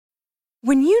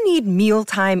When you need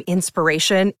mealtime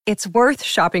inspiration, it's worth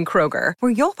shopping Kroger,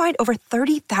 where you'll find over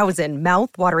 30,000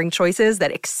 mouth-watering choices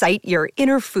that excite your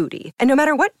inner foodie. And no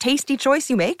matter what tasty choice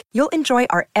you make, you'll enjoy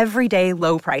our everyday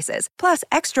low prices, plus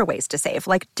extra ways to save,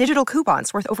 like digital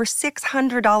coupons worth over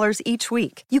 $600 each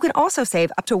week. You can also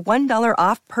save up to $1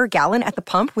 off per gallon at the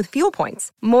pump with fuel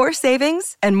points. More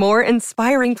savings and more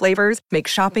inspiring flavors make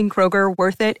shopping Kroger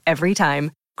worth it every time.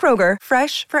 Kroger,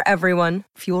 fresh for everyone.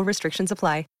 Fuel restrictions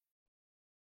apply.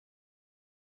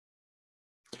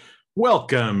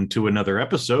 Welcome to another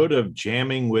episode of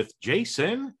Jamming with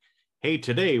Jason. Hey,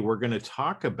 today we're going to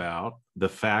talk about the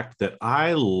fact that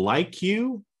I like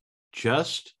you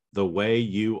just the way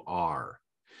you are.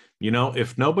 You know,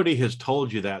 if nobody has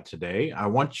told you that today, I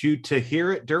want you to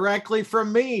hear it directly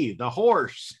from me, the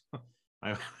horse.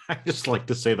 I just like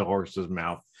to say the horse's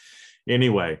mouth.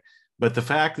 Anyway, but the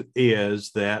fact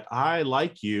is that I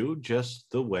like you just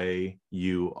the way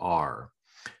you are.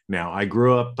 Now, I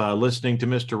grew up listening to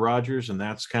Mr. Rogers, and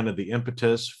that's kind of the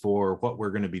impetus for what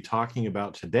we're going to be talking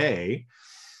about today.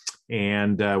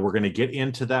 And we're going to get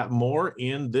into that more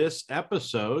in this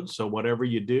episode. So whatever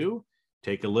you do,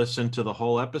 take a listen to the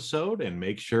whole episode and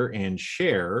make sure and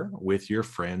share with your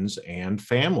friends and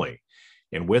family.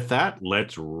 And with that,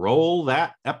 let's roll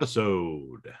that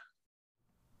episode.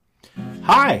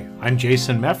 Hi, I'm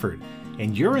Jason Mefford,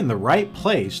 and you're in the right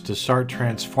place to start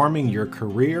transforming your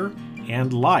career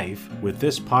and life with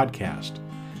this podcast.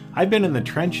 I've been in the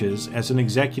trenches as an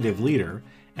executive leader,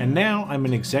 and now I'm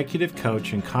an executive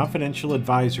coach and confidential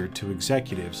advisor to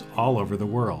executives all over the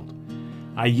world.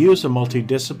 I use a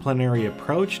multidisciplinary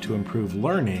approach to improve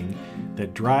learning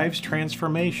that drives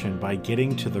transformation by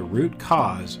getting to the root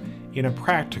cause in a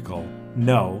practical,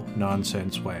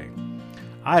 no-nonsense way.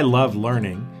 I love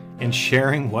learning and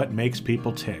sharing what makes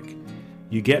people tick.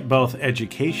 You get both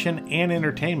education and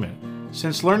entertainment,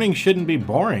 since learning shouldn't be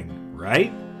boring,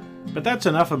 right? But that's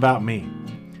enough about me.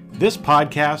 This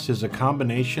podcast is a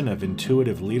combination of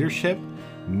intuitive leadership,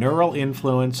 neural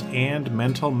influence, and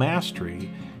mental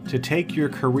mastery to take your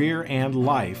career and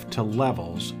life to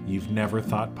levels you've never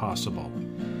thought possible.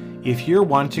 If you're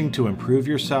wanting to improve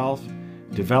yourself,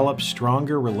 develop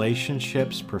stronger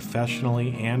relationships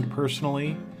professionally and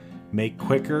personally, make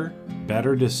quicker,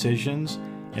 better decisions,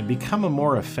 and become a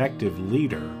more effective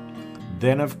leader,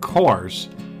 then of course,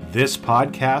 this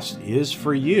podcast is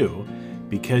for you,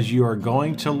 because you are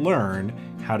going to learn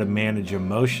how to manage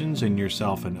emotions in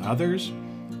yourself and others,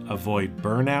 avoid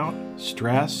burnout,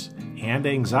 stress, and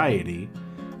anxiety,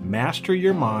 master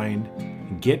your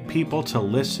mind, get people to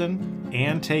listen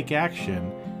and take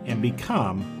action, and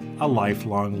become a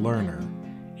lifelong learner.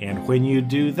 And when you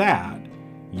do that,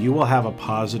 you will have a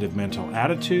positive mental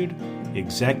attitude,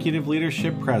 executive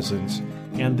leadership presence,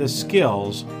 and the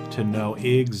skills to know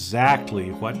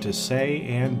exactly what to say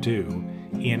and do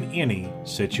in any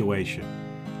situation.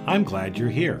 I'm glad you're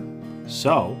here.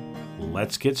 So,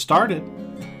 let's get started.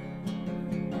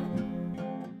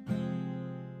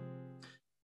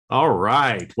 All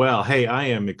right. Well, hey, I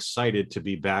am excited to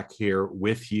be back here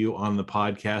with you on the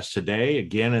podcast today,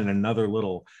 again in another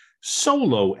little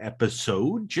solo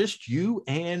episode, just you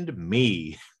and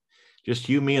me. Just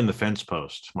you, me, and the fence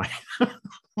post.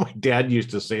 My dad used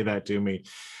to say that to me.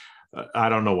 I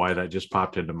don't know why that just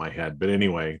popped into my head. But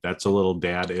anyway, that's a little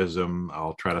dad-ism.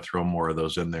 I'll try to throw more of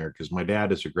those in there because my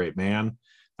dad is a great man.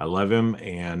 I love him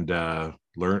and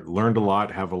learned a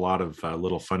lot, have a lot of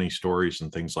little funny stories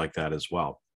and things like that as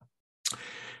well.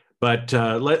 But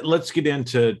let's get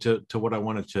into what I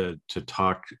wanted to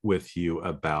talk with you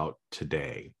about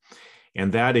today.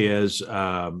 And that is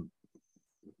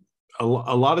a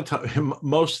lot of time,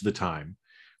 most of the time,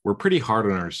 we're pretty hard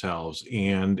on ourselves,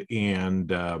 and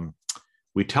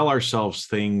we tell ourselves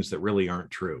things that really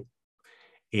aren't true.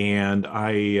 And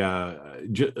I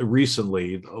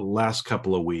recently, the last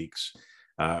couple of weeks,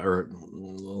 or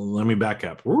let me back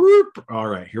up. All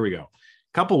right, here we go.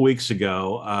 A couple of weeks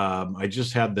ago, I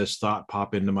just had this thought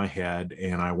pop into my head,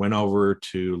 and I went over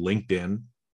to LinkedIn.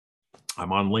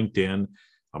 I'm on LinkedIn.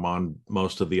 I'm on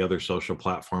most of the other social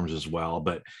platforms as well,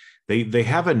 but they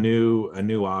have a new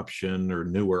option or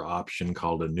newer option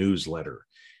called a newsletter.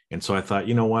 And so I thought,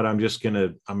 you know what, I'm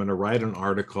going to write an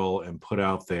article and put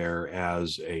out there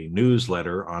as a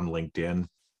newsletter on LinkedIn.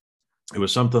 It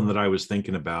was something that I was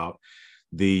thinking about.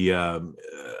 I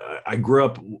grew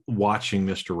up watching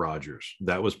Mr. Rogers.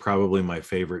 That was probably my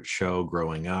favorite show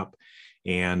growing up.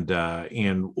 And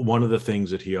one of the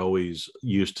things that he always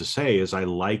used to say is, I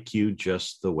like you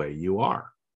just the way you are.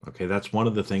 Okay, that's one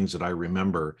of the things that I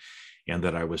remember and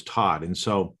that I was taught. And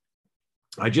so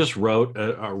I just wrote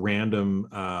a random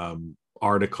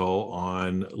article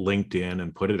on LinkedIn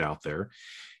and put it out there.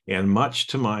 And much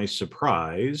to my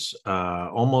surprise,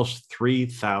 almost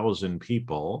 3,000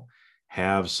 people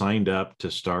have signed up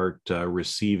to start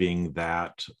receiving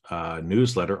that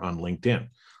newsletter on LinkedIn.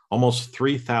 Almost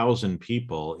 3,000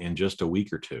 people in just a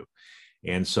week or two.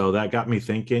 And so that got me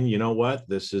thinking, you know what?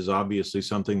 This is obviously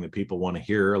something that people want to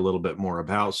hear a little bit more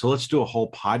about. So let's do a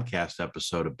whole podcast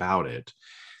episode about it,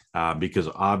 because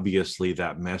obviously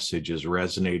that message is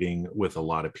resonating with a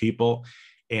lot of people.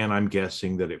 And I'm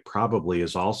guessing that it probably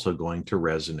is also going to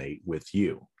resonate with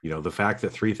you. You know, the fact that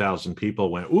 3,000 people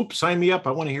went, "Oops, sign me up.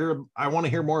 I want to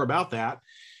hear more about that,"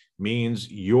 means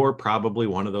you're probably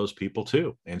one of those people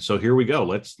too. And so here we go.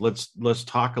 Let's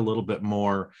talk a little bit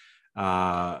more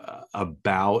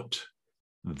about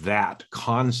that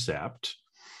concept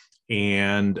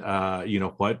and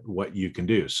what you can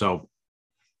do. So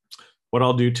what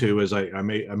I'll do too is I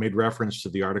made reference to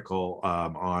the article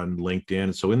on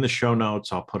LinkedIn. So in the show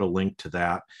notes, I'll put a link to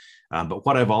that. But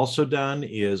what I've also done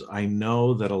is I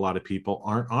know that a lot of people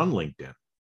aren't on LinkedIn,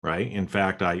 right? In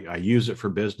fact, I use it for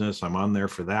business. I'm on there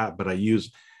for that, but I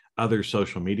use other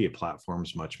social media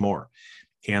platforms much more.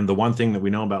 And the one thing that we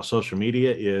know about social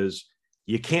media is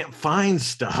you can't find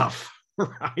stuff,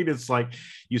 right? It's like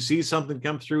you see something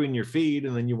come through in your feed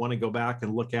and then you want to go back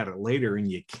and look at it later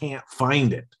and you can't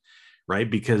find it, right?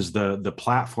 Because the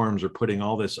platforms are putting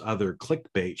all this other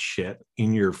clickbait shit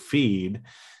in your feed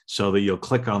so that you'll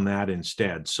click on that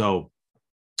instead. So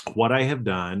what I have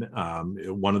done,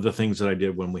 one of the things that I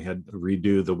did when we had to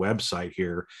redo the website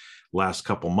here last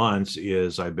couple months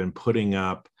is I've been putting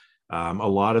up a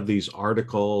lot of these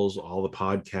articles, all the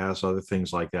podcasts, other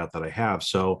things like that I have.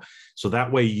 So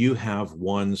that way you have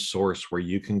one source where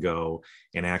you can go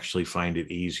and actually find it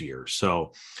easier.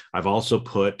 So I've also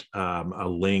put a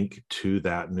link to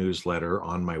that newsletter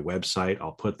on my website.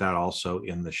 I'll put that also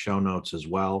in the show notes as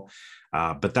well.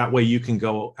 But that way you can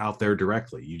go out there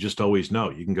directly. You just always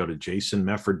know you can go to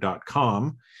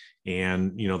jasonmefford.com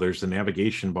and, you know, there's the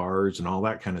navigation bars and all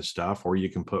that kind of stuff, or you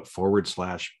can put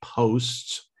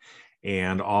 /posts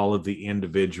and all of the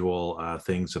individual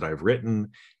things that I've written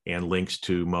and links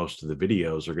to most of the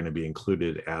videos are going to be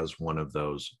included as one of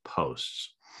those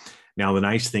posts. Now, the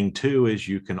nice thing too is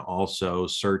you can also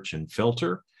search and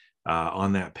filter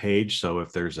on that page. So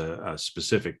if there's a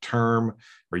specific term,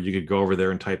 or you could go over there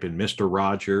and type in Mr.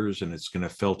 Rogers and it's going to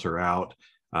filter out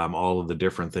all of the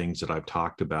different things that I've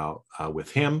talked about with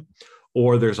him.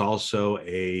 Or there's also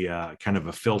a kind of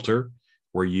a filter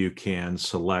where you can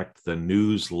select the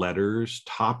newsletters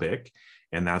topic,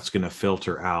 and that's going to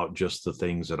filter out just the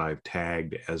things that I've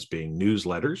tagged as being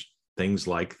newsletters. Things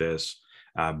like this.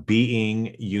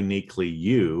 Being Uniquely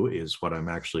You is what I'm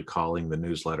actually calling the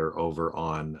newsletter over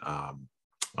on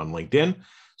LinkedIn.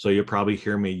 So you'll probably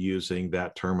hear me using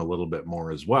that term a little bit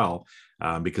more as well,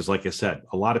 because like I said,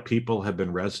 a lot of people have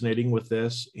been resonating with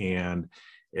this. And,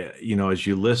 you know, as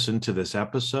you listen to this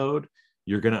episode,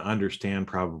 you're going to understand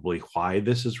probably why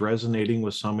this is resonating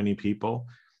with so many people.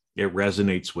 It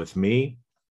resonates with me.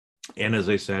 And as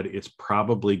I said, it's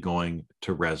probably going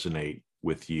to resonate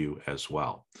with you as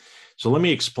well. So let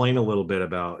me explain a little bit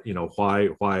about, you know, why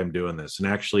I'm doing this. And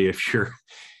actually, if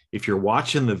you're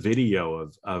watching the video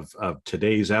of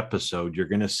today's episode, you're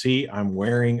going to see I'm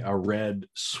wearing a red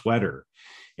sweater.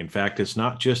 In fact, it's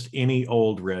not just any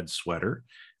old red sweater.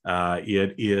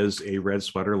 It is a red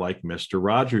sweater like Mr.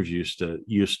 Rogers used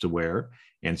to wear.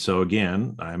 And so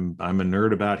again, I'm a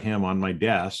nerd about him. On my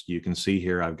desk, you can see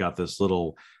here, I've got this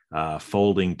little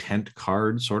folding tent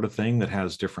card sort of thing that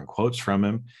has different quotes from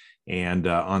him. And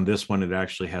on this one, it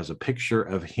actually has a picture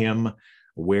of him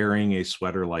wearing a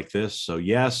sweater like this. So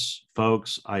yes,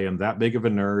 folks, I am that big of a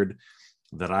nerd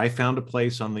that I found a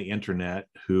place on the internet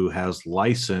who has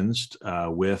licensed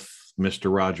with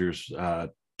Mr. Rogers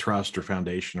Trust or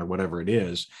Foundation or whatever it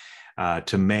is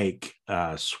to make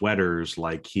sweaters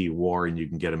like he wore, and you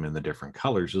can get them in the different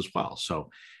colors as well. So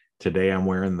today I'm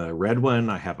wearing the red one.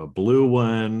 I have a blue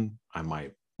one. I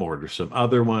might order some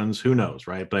other ones. Who knows,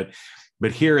 right? But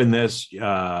here in this,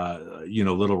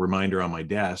 little reminder on my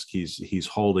desk, he's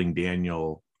holding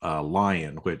Daniel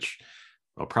Lion, which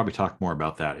I'll probably talk more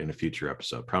about that in a future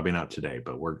episode. Probably not today,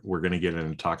 but we're going to get in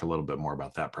and talk a little bit more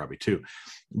about that probably too.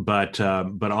 But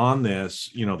on this,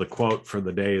 the quote for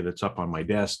the day that's up on my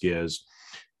desk is,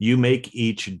 "You make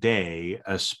each day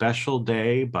a special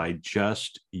day by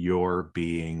just your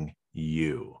being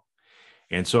you."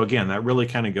 And so again, that really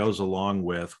kind of goes along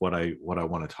with what I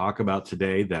want to talk about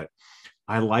today, that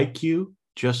I like you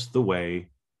just the way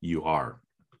you are.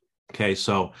 Okay,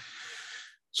 so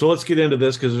So let's get into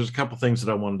this because there's a couple things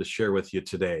that I wanted to share with you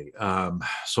today.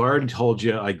 So I already told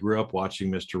you I grew up watching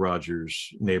Mr. Rogers'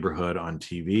 Neighborhood on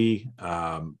TV.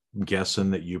 I'm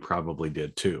guessing that you probably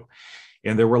did too.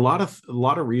 And there were a lot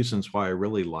of reasons why I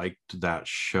really liked that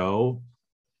show.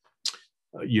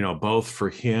 Both for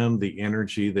him, the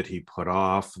energy that he put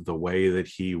off, the way that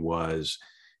he was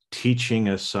teaching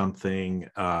us something,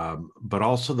 but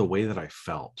also the way that I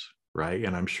felt, right?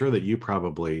 And I'm sure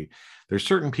that there's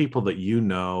certain people that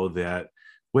that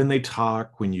when they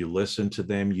talk, when you listen to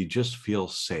them, you just feel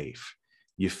safe,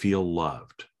 you feel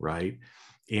loved, right?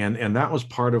 And that was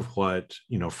part of what,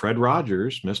 Fred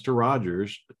Rogers, Mr.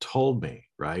 Rogers, told me,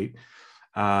 right?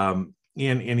 And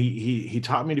he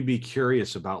taught me to be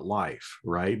curious about life,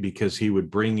 right? Because he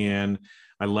would bring in,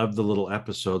 I love the little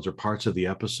episodes or parts of the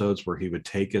episodes where he would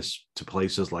take us to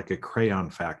places like a crayon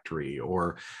factory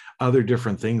or other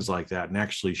different things like that, and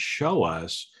actually show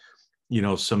us,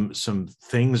 some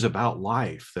things about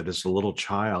life that as a little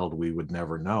child we would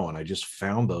never know. And I just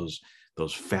found those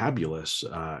fabulous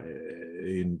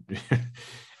in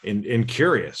in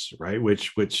curious, right?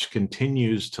 Which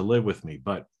continues to live with me.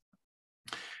 But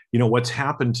what's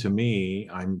happened to me,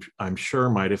 I'm sure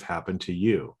might have happened to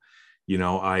you.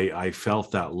 I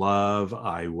felt that love.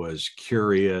 I was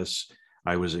curious.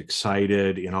 I was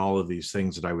excited in all of these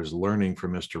things that I was learning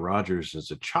from Mr. Rogers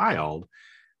as a child.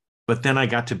 But then I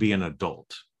got to be an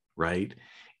adult, right?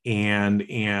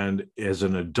 And as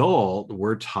an adult,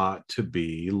 we're taught to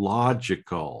be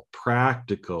logical,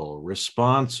 practical,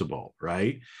 responsible,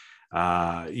 right?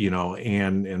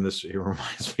 And this, it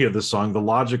reminds me of the song, the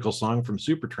logical song from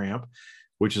Supertramp,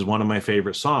 which is one of my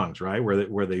favorite songs, right?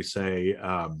 Where they say,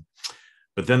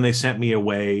 but then they sent me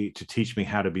away to teach me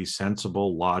how to be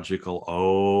sensible,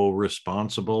 logical,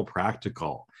 responsible,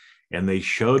 practical. And they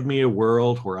showed me a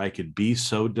world where I could be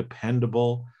so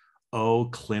dependable,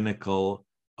 clinical,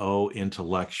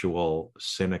 intellectual,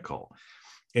 cynical.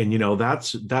 And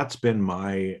that's been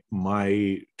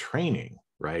my training,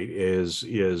 right?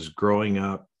 Is growing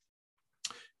up,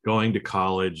 going to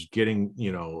college, getting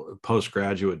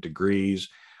postgraduate degrees.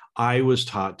 I was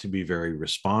taught to be very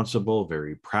responsible,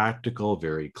 very practical,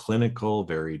 very clinical,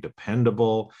 very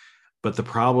dependable. But the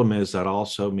problem is that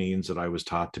also means that I was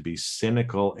taught to be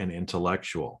cynical and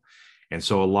intellectual. And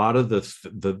so a lot of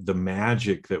the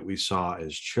magic that we saw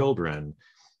as children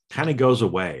kind of goes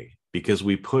away because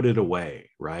we put it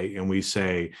away, right? And we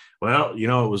say, well,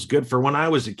 it was good for when I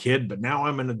was a kid, but now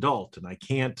I'm an adult and I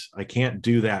can't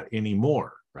do that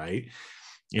anymore, right?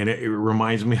 And it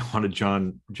reminds me of one of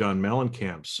John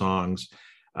Mellencamp's songs,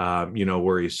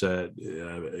 where he said,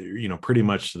 pretty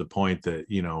much to the point that,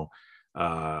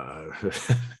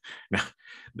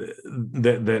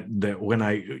 that when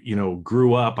I,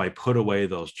 grew up, I put away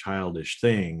those childish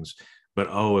things, but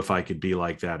if I could be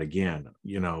like that again,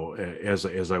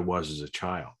 as I was as a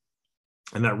child.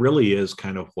 And that really is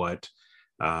kind of what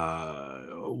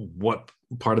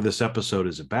part of this episode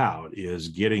is about, is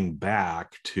getting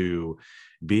back to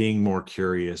being more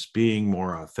curious, being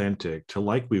more authentic, to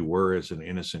like we were as an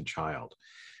innocent child.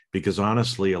 Because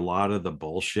honestly, a lot of the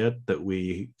bullshit that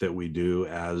we do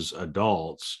as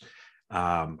adults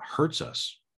hurts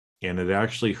us. And it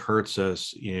actually hurts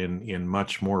us in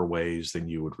much more ways than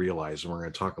you would realize. And we're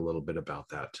going to talk a little bit about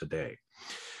that today.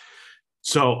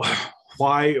 So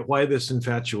why this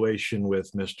infatuation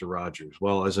with Mr. Rogers?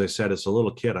 Well, as I said, as a little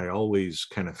kid, I always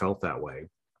kind of felt that way.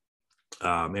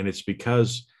 And it's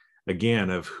because,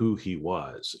 again, of who he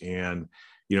was. And,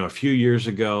 a few years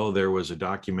ago, there was a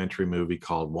documentary movie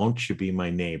called Won't You Be My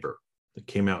Neighbor that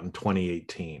came out in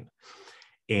 2018.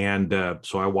 And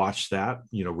so I watched that,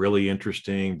 really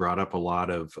interesting, brought up a lot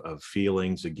of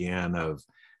feelings again of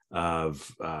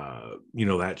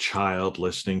that child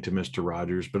listening to Mr.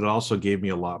 Rogers, but it also gave me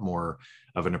a lot more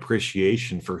of an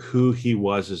appreciation for who he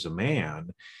was as a man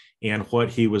and what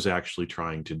he was actually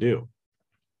trying to do.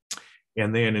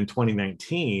 And then in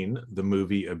 2019, the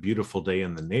movie A Beautiful Day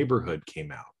in the Neighborhood came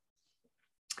out.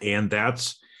 And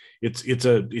it's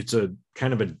a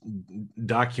kind of a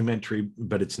documentary,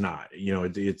 but it's not,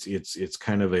 it's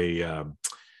kind of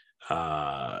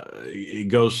it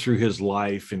goes through his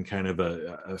life in kind of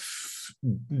a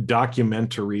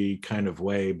documentary kind of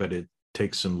way, but it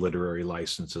takes some literary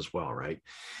license as well, right?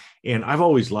 And I've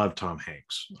always loved Tom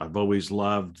Hanks. I've always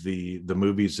loved the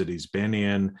movies that he's been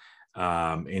in,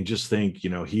 and just think,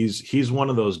 he's one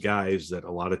of those guys that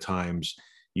a lot of times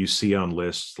you see on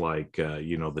lists like,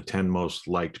 the 10 most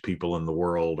liked people in the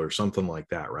world or something like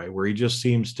that, right? Where he just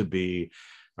seems to be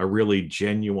a really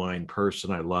genuine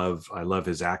person. I love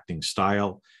his acting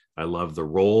style. I love the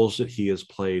roles that he has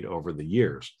played over the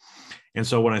years. And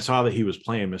so when I saw that he was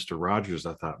playing Mr. Rogers,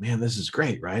 I thought, man, this is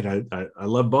great, right? I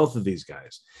love both of these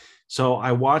guys. So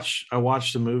I watched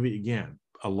the movie again.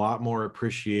 A lot more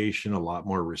appreciation, a lot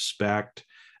more respect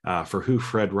for who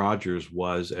Fred Rogers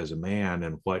was as a man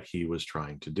and what he was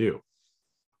trying to do.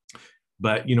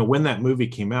 But when that movie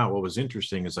came out, what was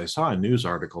interesting is I saw a news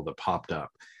article that popped up,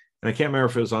 and I can't remember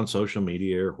if it was on social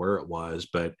media or where it was,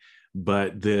 but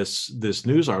this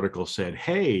news article said,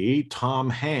 hey,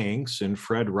 Tom Hanks and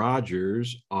Fred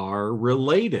Rogers are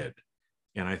related.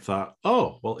 And I thought,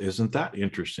 oh, well, isn't that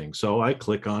interesting? So I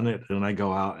click on it and I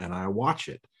go out and I watch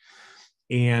it.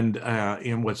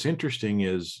 And what's interesting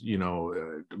is,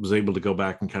 I was able to go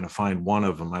back and kind of find one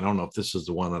of them. I don't know if this is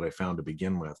the one that I found to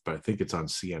begin with, but I think it's on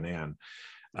CNN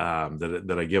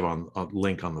that I give on a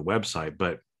link on the website.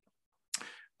 But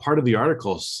part of the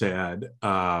article said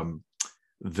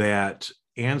that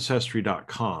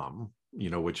Ancestry.com,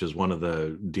 which is one of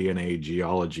the DNA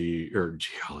genealogy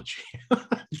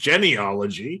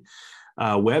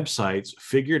websites,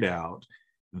 figured out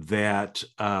that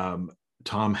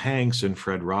Tom Hanks and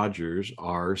Fred Rogers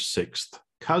are sixth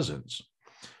cousins,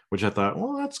 which I thought,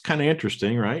 well, that's kind of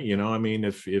interesting, right? I mean,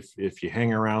 if you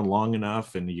hang around long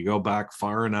enough and you go back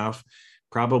far enough,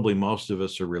 probably most of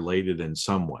us are related in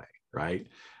some way, right?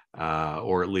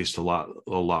 Or at least a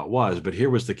lot was. But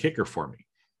here was the kicker for me.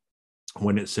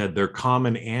 When it said their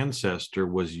common ancestor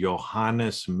was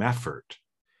Johannes Meffert,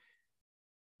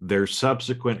 their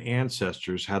subsequent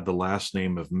ancestors had the last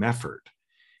name of Meffert.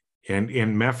 And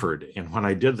Mefford. And when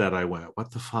I did that, I went, what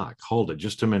the fuck? Hold it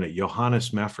just a minute. Johannes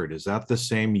Mefford. Is that the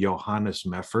same Johannes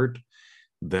Mefford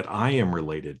that I am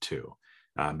related to?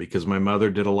 Because my mother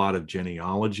did a lot of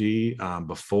genealogy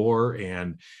before,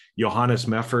 and Johannes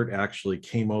Mefford actually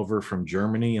came over from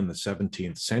Germany in the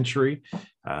 17th century.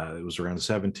 It was around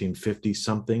 1750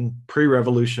 something,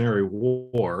 pre-Revolutionary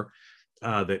War,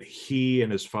 that he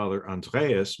and his father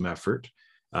Andreas Mefford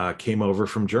came over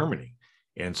from Germany.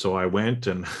 And so I went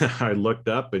and I looked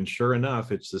up, and sure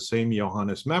enough, it's the same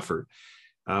Johannes Mefford,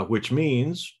 which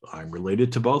means I'm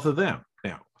related to both of them.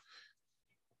 Now,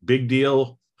 big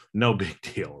deal, no big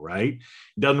deal, right?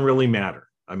 Doesn't really matter.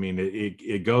 I mean,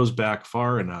 it goes back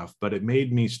far enough, but it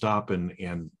made me stop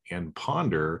and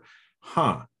ponder,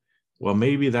 well,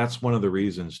 maybe that's one of the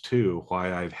reasons too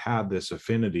why I've had this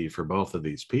affinity for both of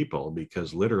these people,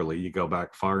 because literally you go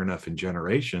back far enough in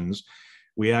generations,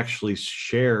 we actually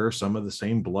share some of the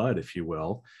same blood, if you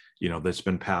will, that's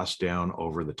been passed down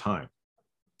over the time.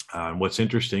 And what's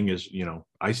interesting is,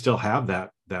 I still have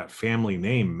that family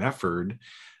name. Mefford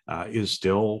is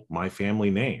still my family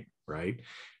name, right?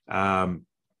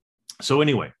 So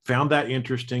anyway, found that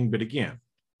interesting, but again,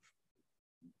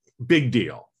 big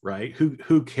deal, right?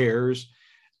 Who cares?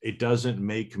 It doesn't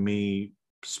make me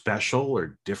special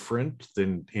or different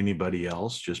than anybody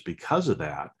else just because of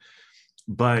that.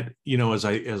 But as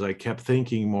I kept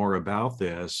thinking more about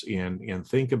this and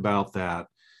think about that,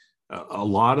 a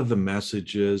lot of the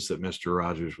messages that Mr.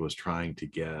 Rogers was trying to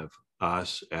give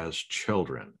us as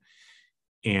children,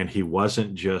 and he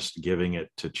wasn't just giving it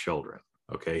to children,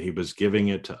 okay, he was giving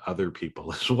it to other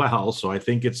people as well. So I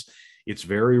think it's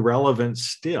very relevant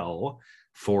still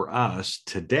for us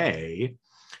today,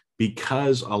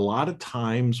 because a lot of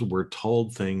times we're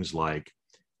told things like,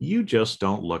 you just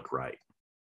don't look right.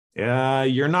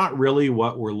 You're not really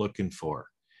what we're looking for.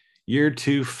 You're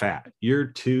too fat. You're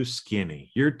too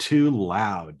skinny. You're too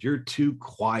loud. You're too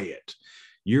quiet.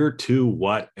 You're too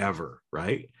whatever,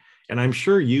 right? And I'm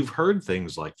sure you've heard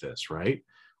things like this, right?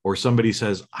 Or somebody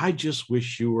says, I just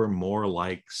wish you were more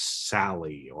like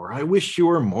Sally, or I wish you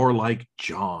were more like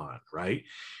John, right?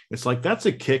 It's like, that's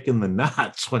a kick in the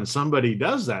nuts when somebody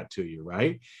does that to you,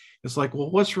 right? It's like,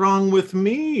 well, what's wrong with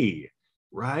me?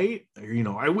 Right?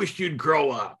 I wish you'd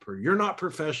grow up, or you're not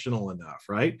professional enough,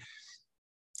 right?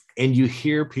 And you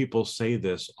hear people say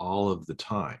this all of the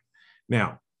time.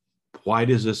 Now, why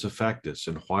does this affect us?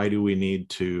 And why do we need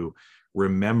to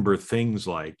remember things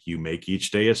like, you make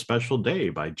each day a special day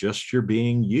by just your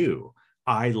being you?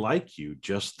 I like you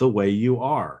just the way you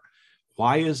are.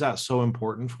 Why is that so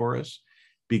important for us?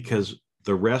 Because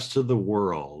the rest of the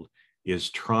world is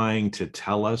trying to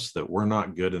tell us that we're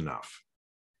not good enough.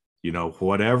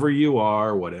 Whatever you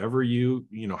are, whatever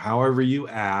however you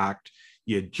act,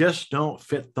 you just don't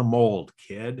fit the mold,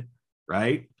 kid,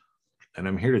 right? And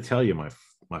I'm here to tell you,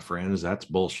 my friends, that's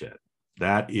bullshit.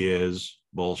 That is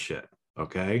bullshit,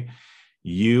 okay?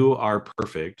 You are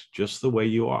perfect just the way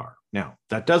you are. Now,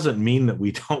 that doesn't mean that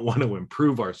we don't want to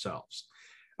improve ourselves,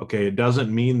 okay? It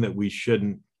doesn't mean that we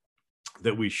shouldn't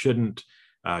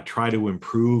try to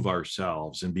improve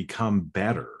ourselves and become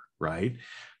better, right?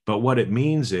 But what it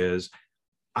means is,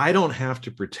 I don't have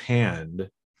to pretend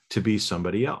to be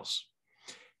somebody else.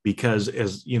 Because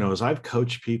as you know, as I've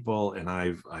coached people and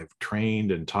I've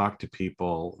trained and talked to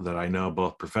people that I know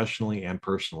both professionally and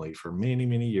personally for many,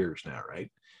 many years now,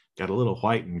 right? Got a little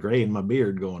white and gray in my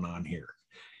beard going on here.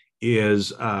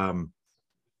 Is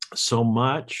so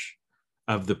much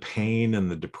of the pain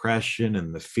and the depression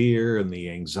and the fear and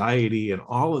the anxiety and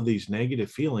all of these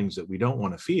negative feelings that we don't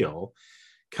want to feel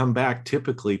come back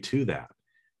typically to that.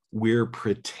 We're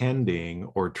pretending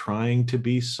or trying to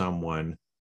be someone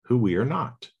who we are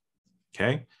not.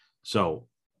 Okay. So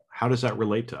how does that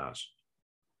relate to us?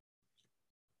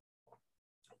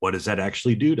 What does that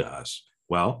actually do to us?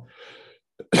 Well,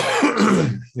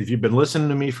 if you've been listening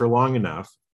to me for long enough,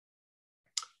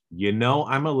 you know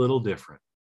I'm a little different.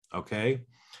 Okay.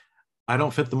 I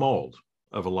don't fit the mold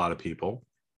of a lot of people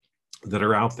that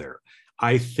are out there.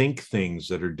 I think things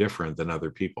that are different than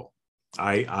other people.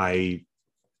 I'm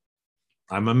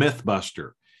a myth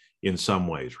buster in some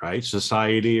ways, right?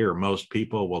 Society or most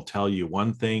people will tell you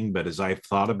one thing, but as I've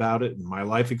thought about it in my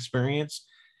life experience,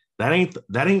 that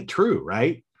ain't true,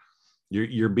 right?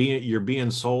 You're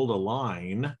being sold a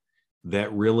line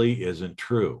that really isn't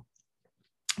true.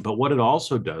 But what it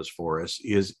also does for us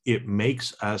is it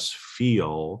makes us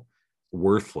feel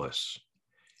worthless.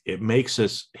 It makes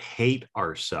us hate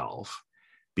ourselves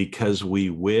because we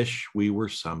wish we were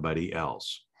somebody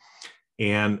else.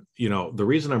 And, you know, the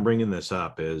reason I'm bringing this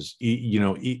up is, you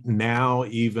know, now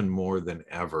even more than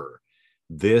ever,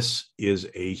 this is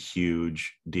a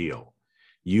huge deal.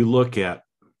 You look at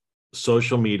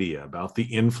social media, about the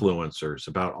influencers,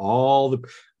 about all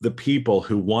the people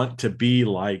who want to be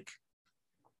like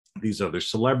these other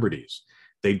celebrities.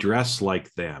 They dress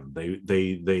like them.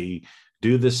 They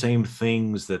do the same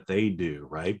things that they do,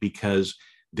 right? Because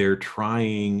they're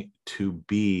trying to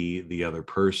be the other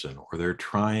person, or they're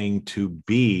trying to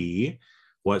be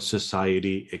what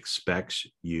society expects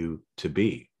you to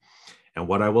be. And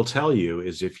what I will tell you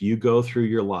is if you go through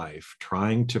your life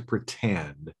trying to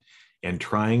pretend and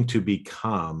trying to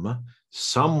become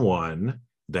someone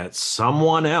that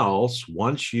someone else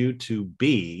wants you to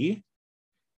be,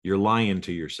 you're lying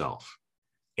to yourself.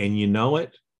 And you know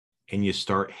it, and you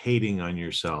start hating on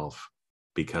yourself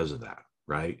because of that,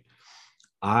 right?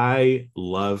 I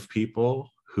love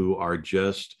people who are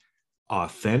just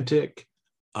authentic,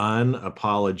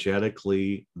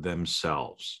 unapologetically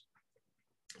themselves.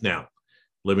 Now,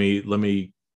 let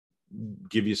me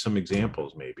give you some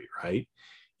examples maybe, right?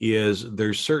 Is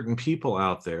there's certain people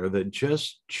out there that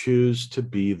just choose to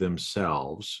be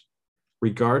themselves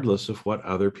regardless of what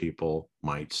other people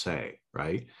might say,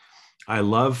 right? I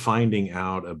love finding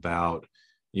out about,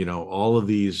 you know, all of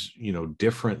these, you know,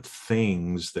 different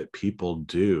things that people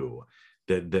do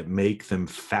that make them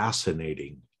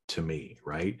fascinating to me,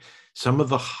 right? Some of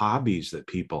the hobbies that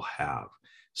people have,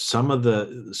 some of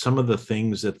the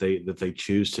things that they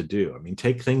choose to do. I mean,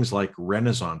 take things like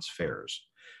Renaissance fairs.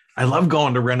 I love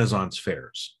going to Renaissance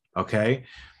fairs, okay?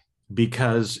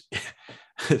 Because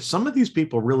some of these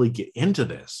people really get into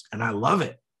this, and I love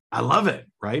it. I love it,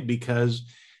 right? Because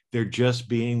they're just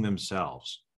being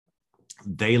themselves.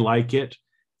 They like it.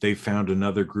 They found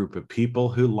another group of people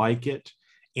who like it,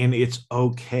 and it's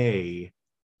okay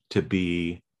to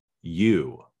be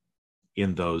you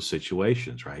in those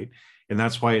situations, right? And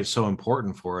that's why it's so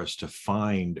important for us to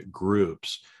find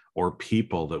groups or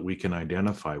people that we can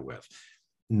identify with.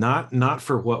 Not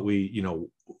for what we, you know,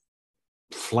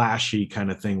 flashy kind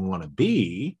of thing want to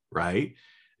be, right?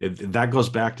 That goes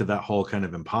back to that whole kind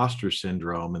of imposter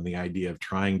syndrome and the idea of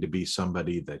trying to be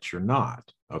somebody that you're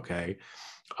not, okay?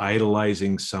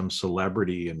 Idolizing some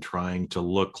celebrity and trying to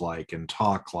look like and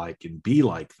talk like and be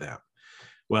like them.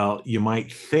 Well, you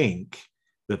might think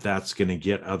that that's going to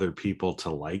get other people to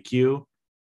like you,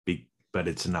 but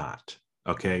it's not,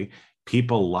 okay?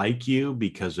 People like you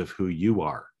because of who you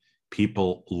are.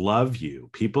 People love you.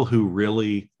 People who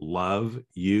really love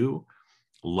you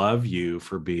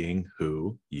for being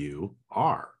who you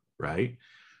are, right?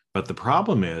 But the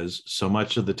problem is, so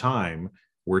much of the time,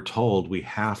 we're told we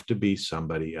have to be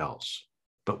somebody else,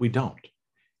 but we don't.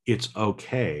 It's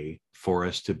okay for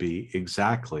us to be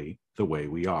exactly the way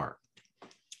we are.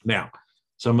 Now,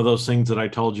 some of those things that I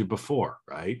told you before,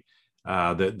 right?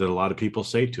 That a lot of people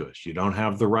say to us, you don't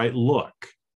have the right look.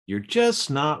 You're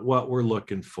just not what we're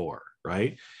looking for,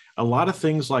 right? A lot of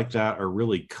things like that are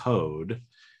really code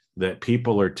that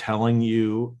people are telling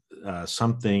you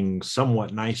something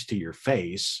somewhat nice to your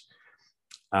face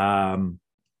that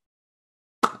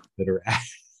are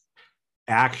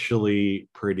actually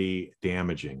pretty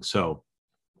damaging. So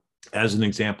as an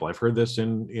example, I've heard this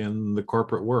in the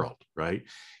corporate world, right?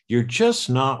 You're just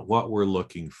not what we're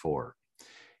looking for.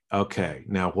 Okay,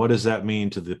 now what does that mean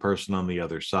to the person on the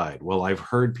other side? Well, I've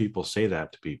heard people say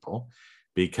that to people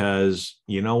because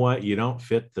you know what? You don't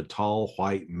fit the tall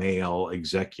white male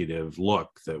executive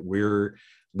look that we're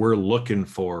looking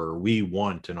for, we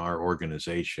want in our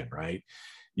organization, right?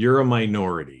 You're a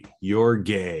minority, you're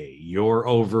gay, you're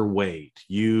overweight,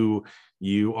 you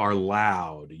are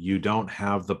loud, you don't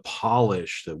have the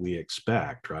polish that we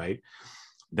expect, right?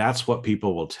 That's what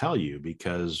people will tell you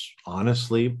because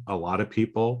honestly, a lot of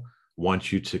people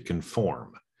want you to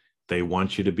conform. They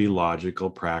want you to be logical,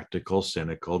 practical,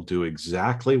 cynical, do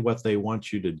exactly what they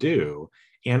want you to do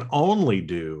and only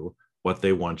do what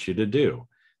they want you to do.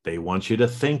 They want you to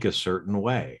think a certain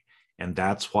way. And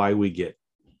that's why we get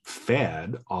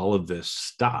fed all of this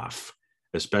stuff,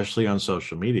 especially on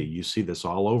social media. You see this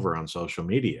all over on social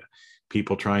media.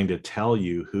 People trying to tell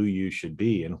you who you should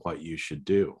be and what you should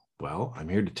do. Well, I'm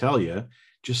here to tell you,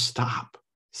 just stop,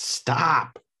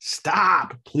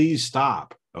 please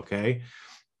stop. Okay.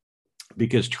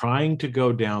 Because trying to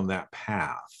go down that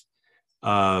path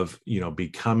of,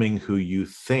 becoming who you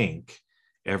think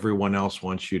everyone else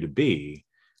wants you to be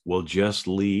will just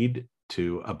lead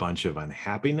to a bunch of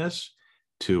unhappiness,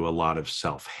 to a lot of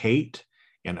self-hate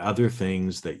and other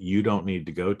things that you don't need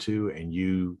to go to.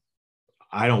 And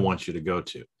I don't want you to go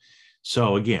to.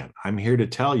 So again, I'm here to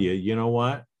tell you, you know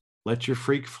what? Let your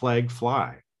freak flag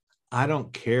fly. I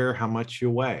don't care how much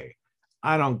you weigh.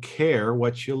 I don't care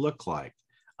what you look like.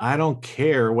 I don't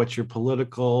care what your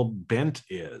political bent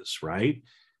is, right?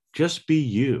 Just be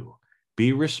you.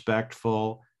 Be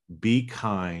respectful, be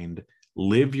kind,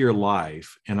 live your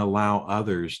life, and allow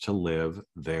others to live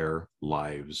their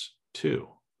lives too,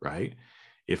 right?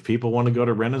 If people want to go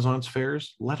to Renaissance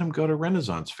fairs, let them go to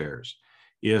Renaissance fairs.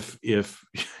 If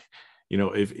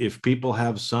people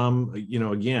have some,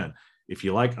 again, if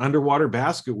you like underwater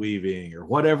basket weaving or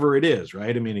whatever it is,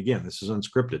 right? I mean, again, this is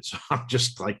unscripted. So I'm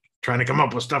just like trying to come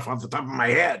up with stuff off the top of my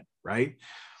head, right?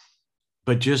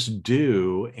 But just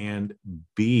do and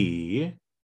be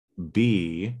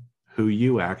who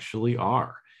you actually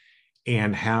are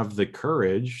and have the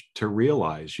courage to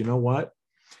realize, you know what?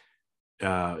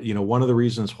 One of the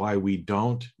reasons why we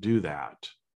don't do that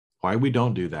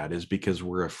is because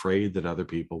we're afraid that other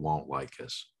people won't like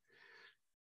us.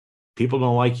 People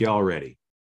don't like you already.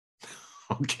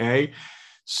 Okay.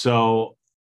 So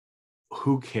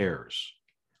who cares?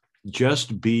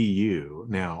 Just be you.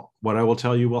 Now, what I will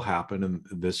tell you will happen, and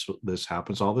this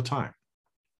happens all the time.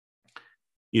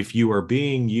 If you are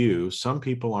being you, some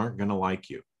people aren't going to like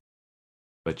you.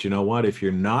 But you know what? If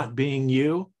you're not being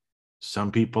you,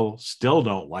 some people still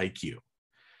don't like you.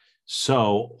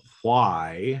 So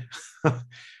why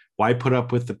put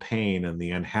up with the pain and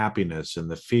the unhappiness and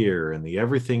the fear and the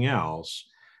everything else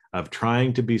of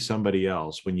trying to be somebody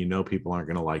else when you know people aren't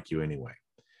going to like you anyway?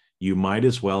 You might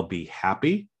as well be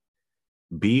happy,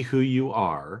 be who you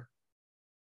are.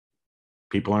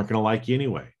 People aren't going to like you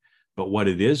anyway. But what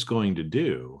it is going to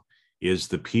do is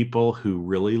the people who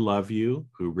really love you,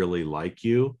 who really like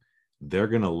you, they're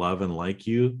going to love and like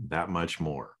you that much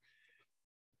more.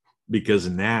 Because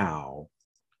now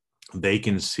they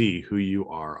can see who you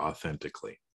are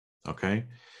authentically. Okay.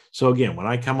 So again, when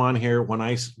I come on here, when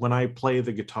I play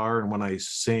the guitar and when I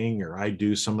sing or I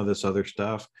do some of this other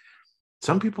stuff,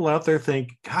 some people out there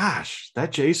think, gosh,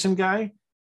 that Jason guy,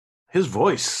 his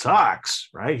voice sucks,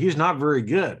 right? He's not very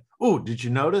good. Oh, did you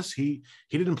notice he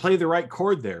didn't play the right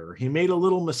chord there? Or he made a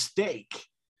little mistake.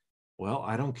 Well,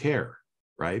 I don't care,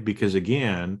 right? Because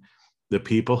again, the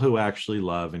people who actually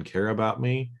love and care about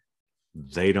me,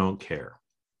 they don't care.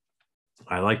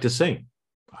 I like to sing.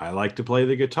 I like to play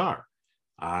the guitar.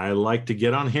 I like to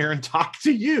get on here and talk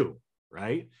to you,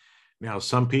 right? Now,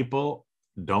 some people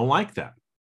don't like that.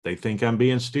 They think I'm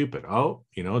being stupid. Oh,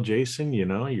 Jason,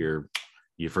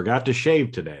 you forgot to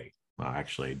shave today. Well,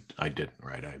 actually, I didn't,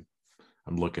 right?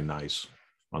 I'm looking nice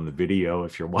on the video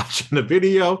if you're watching the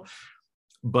video.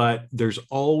 But there's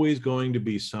always going to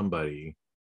be somebody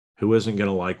who isn't going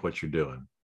to like what you're doing,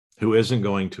 who isn't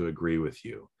going to agree with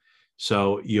you.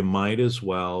 So you might as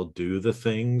well do the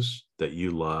things that you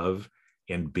love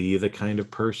and be the kind of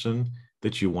person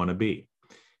that you want to be.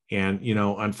 And,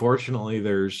 unfortunately,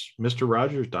 there's Mr.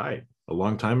 Rogers died a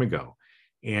long time ago.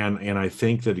 And I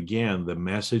think that, again, the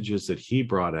messages that he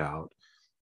brought out,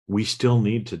 we still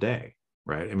need today,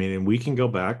 right? I mean, and we can go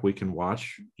back, we can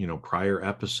watch, prior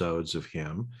episodes of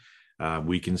him.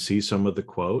 We can see some of the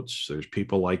quotes. There's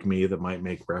people like me that might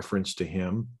make reference to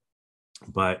him,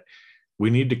 but we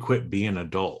need to quit being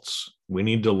adults. We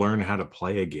need to learn how to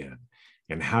play again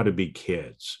and how to be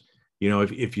kids.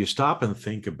 If you stop and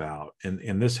think about,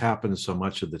 and this happens so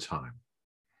much of the time,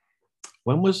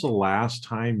 When was the last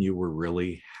time you were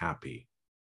really happy?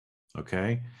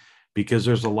 Okay. Because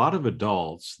there's a lot of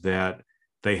adults that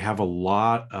they have a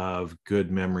lot of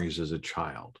good memories as a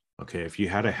child. Okay. If you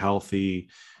had a healthy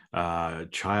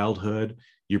childhood,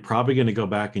 you're probably going to go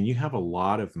back and you have a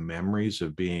lot of memories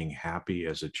of being happy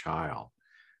as a child.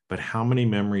 But how many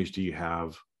memories do you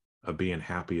have of being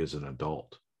happy as an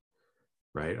adult?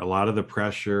 Right. A lot of the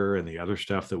pressure and the other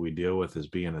stuff that we deal with as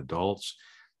being adults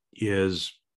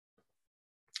is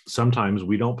sometimes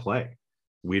we don't play,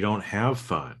 we don't have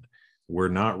fun, we're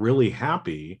not really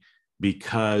happy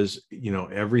because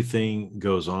everything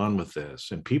goes on with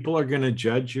this, and people are going to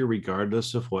judge you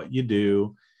regardless of what you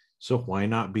do. So why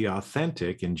not be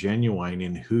authentic and genuine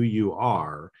in who you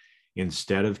are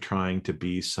instead of trying to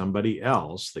be somebody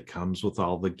else that comes with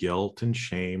all the guilt and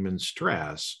shame and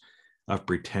stress of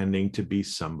pretending to be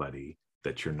somebody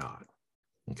that you're not?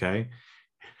 Okay.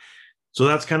 So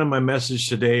that's kind of my message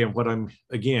today. And what I'm,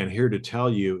 again, here to tell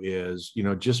you is,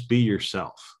 just be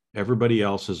yourself. Everybody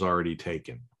else is already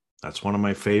taken. That's one of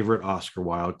my favorite Oscar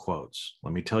Wilde quotes.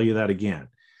 Let me tell you that again.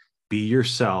 Be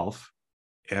yourself.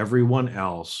 Everyone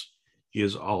else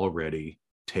is already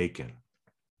taken.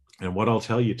 And what I'll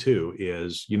tell you too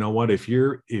is, you know what, if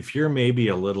you're maybe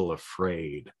a little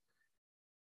afraid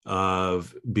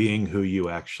of being who you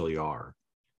actually are,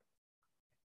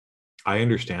 I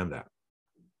understand that.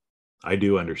 I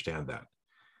do understand that.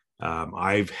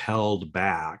 I've held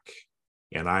back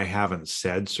and I haven't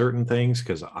said certain things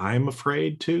because I'm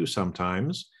afraid too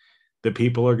sometimes that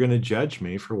people are going to judge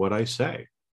me for what I say.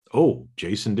 Oh,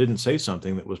 Jason didn't say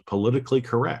something that was politically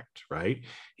correct, right?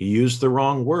 He used the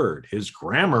wrong word. His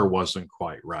grammar wasn't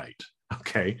quite right.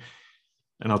 Okay.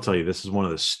 And I'll tell you, this is one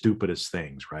of the stupidest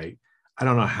things, right? I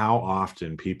don't know how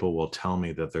often people will tell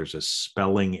me that there's a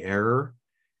spelling error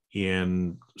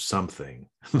in something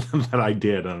that I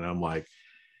did. And I'm like,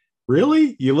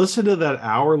 really? You listened to that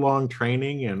hour-long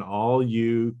training and all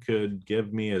you could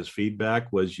give me as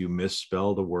feedback was you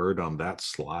misspelled a word on that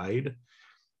slide?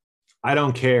 I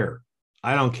don't care.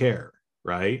 I don't care.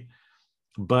 Right.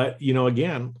 But,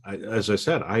 again, as I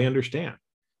said, I understand.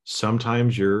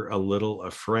 Sometimes you're a little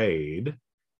afraid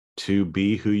to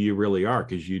be who you really are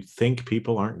because you think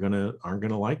people aren't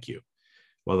gonna like you.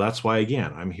 Well, that's why,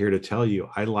 again, I'm here to tell you,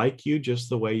 I like you just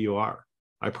the way you are.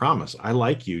 I promise, I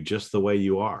like you just the way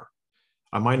you are.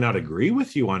 I might not agree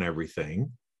with you on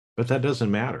everything, but that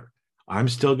doesn't matter. I'm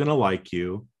still going to like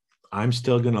you. I'm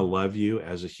still going to love you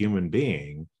as a human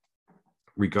being,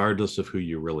 regardless of who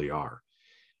you really are.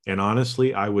 And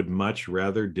honestly, I would much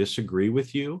rather disagree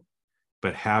with you,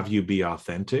 but have you be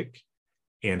authentic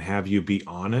and have you be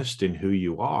honest in who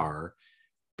you are,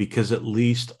 because at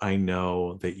least I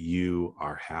know that you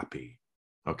are happy.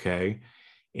 Okay.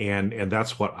 And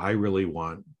that's what I really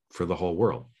want for the whole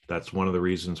world. That's one of the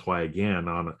reasons why, again,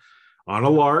 on a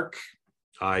lark,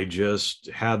 I just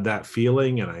had that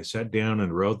feeling and I sat down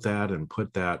and wrote that and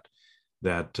put that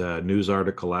news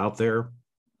article out there.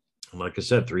 And like I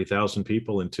said, 3,000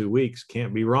 people in 2 weeks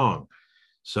can't be wrong.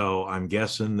 So I'm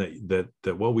guessing that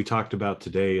what we talked about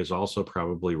today is also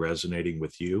probably resonating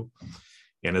with you.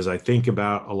 And as I think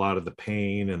about a lot of the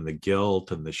pain and the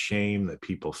guilt and the shame that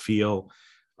people feel,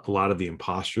 a lot of the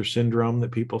imposter syndrome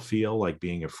that people feel, like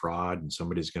being a fraud and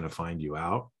somebody's going to find you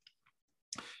out,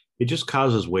 it just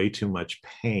causes way too much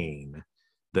pain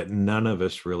that none of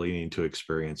us really need to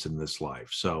experience in this life.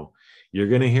 So you're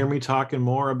going to hear me talking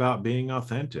more about being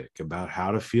authentic, about how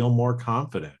to feel more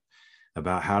confident,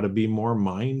 about how to be more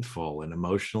mindful and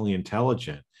emotionally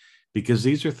intelligent, because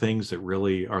these are things that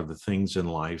really are the things in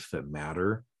life that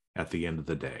matter at the end of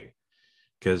the day.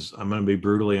 Because I'm going to be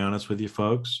brutally honest with you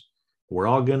folks, we're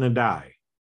all going to die.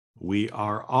 We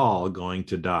are all going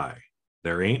to die.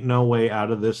 There ain't no way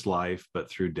out of this life but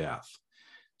through death.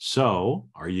 So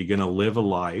are you going to live a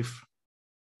life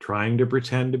trying to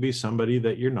pretend to be somebody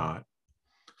that you're not,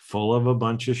 full of a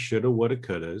bunch of shoulda, woulda,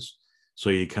 couldas? So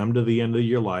you come to the end of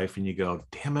your life and you go,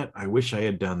 damn it, I wish I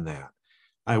had done that.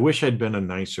 I wish I'd been a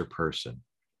nicer person.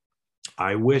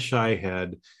 I wish I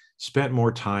had spent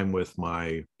more time with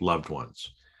my loved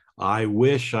ones. I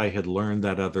wish I had learned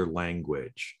that other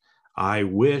language. I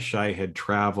wish I had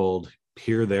traveled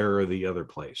here, there, or the other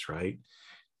place, right?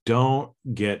 Don't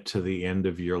get to the end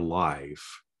of your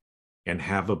life and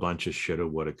have a bunch of shoulda,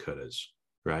 woulda, couldas,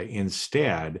 right?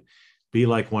 Instead, be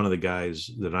like one of the guys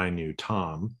that I knew,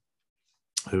 Tom,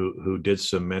 who did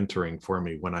some mentoring for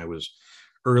me when I was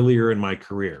earlier in my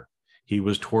career. He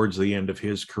was towards the end of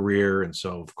his career. And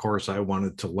so, of course, I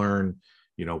wanted to learn,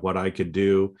 what I could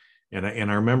do. And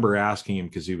I remember asking him,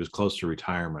 because he was close to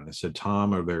retirement, I said,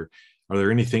 Tom, are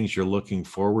there any things you're looking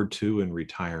forward to in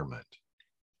retirement?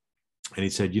 And he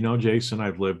said, Jason,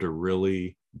 I've lived a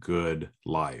really good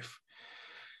life.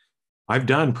 I've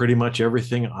done pretty much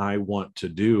everything I want to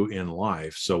do in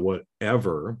life. So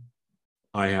whatever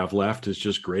I have left is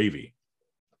just gravy,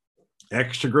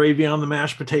 extra gravy on the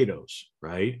mashed potatoes,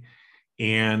 right?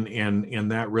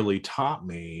 And that really taught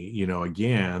me,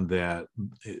 again, that,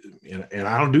 and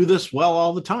I don't do this well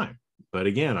all the time, but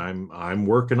again, I'm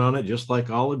working on it just like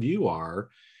all of you are,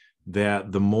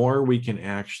 that the more we can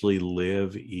actually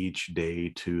live each day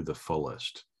to the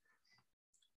fullest.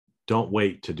 Don't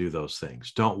wait to do those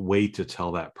things. Don't wait to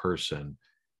tell that person,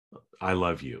 I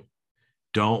love you.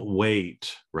 Don't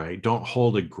wait, right? Don't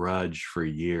hold a grudge for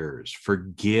years.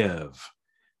 Forgive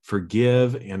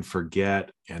and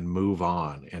forget and move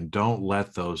on. And don't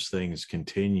let those things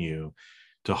continue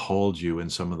to hold you in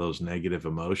some of those negative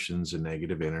emotions and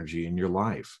negative energy in your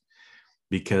life,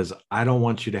 because I don't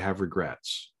want you to have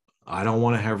regrets. I don't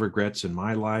want to have regrets in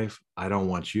my life. I don't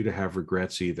want you to have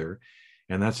regrets either.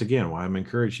 And that's, again, why I'm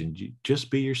encouraging you, just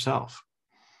be yourself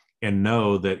and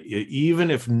know that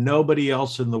even if nobody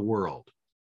else in the world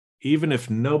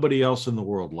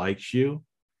likes you,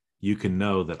 you can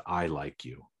know that I like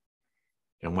you.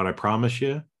 And what I promise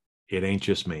you, it ain't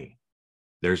just me.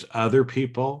 There's other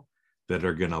people that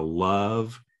are going to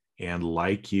love and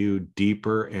like you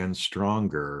deeper and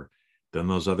stronger than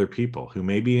those other people who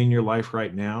may be in your life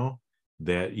right now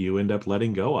that you end up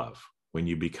letting go of when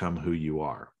you become who you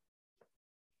are.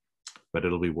 But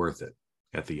it'll be worth it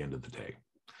at the end of the day.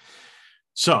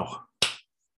 So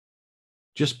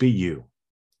just be you.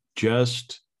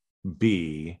 Just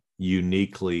be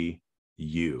uniquely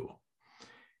you.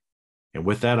 And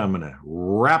with that, I'm going to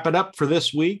wrap it up for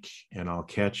this week, and I'll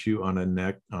catch you on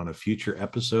a future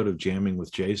episode of Jamming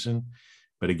with Jason.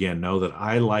 But again, know that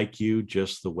I like you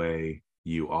just the way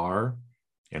you are,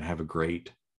 and have a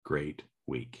great, great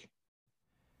week.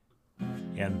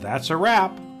 And that's a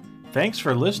wrap. Thanks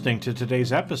for listening to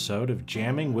today's episode of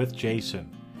Jamming with Jason.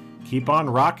 Keep on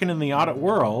rocking in the audit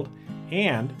world,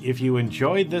 and if you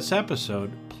enjoyed this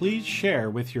episode, please share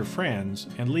with your friends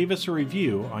and leave us a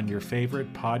review on your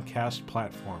favorite podcast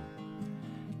platform.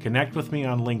 Connect with me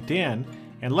on LinkedIn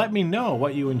and let me know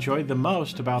what you enjoyed the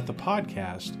most about the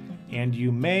podcast, and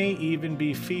you may even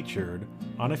be featured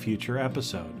on a future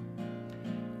episode.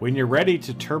 When you're ready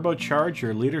to turbocharge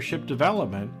your leadership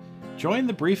development, join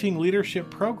the Briefing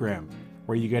Leadership Program,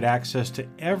 where you get access to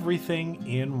everything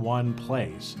in one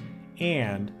place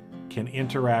and can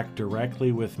interact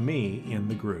directly with me in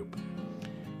the group.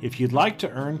 If you'd like to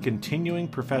earn continuing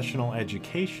professional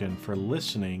education for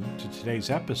listening to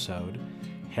today's episode,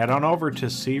 head on over to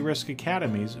CRISC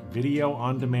Academy's video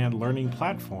on-demand learning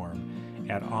platform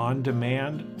at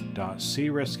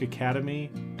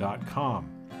ondemand.criscacademy.com.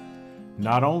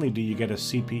 Not only do you get a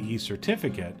CPE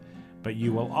certificate, but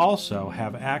you will also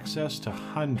have access to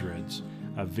hundreds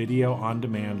of video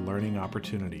on-demand learning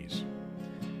opportunities.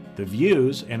 The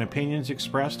views and opinions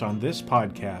expressed on this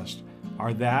podcast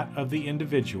are that of the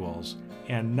individuals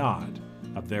and not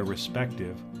of their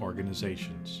respective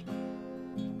organizations.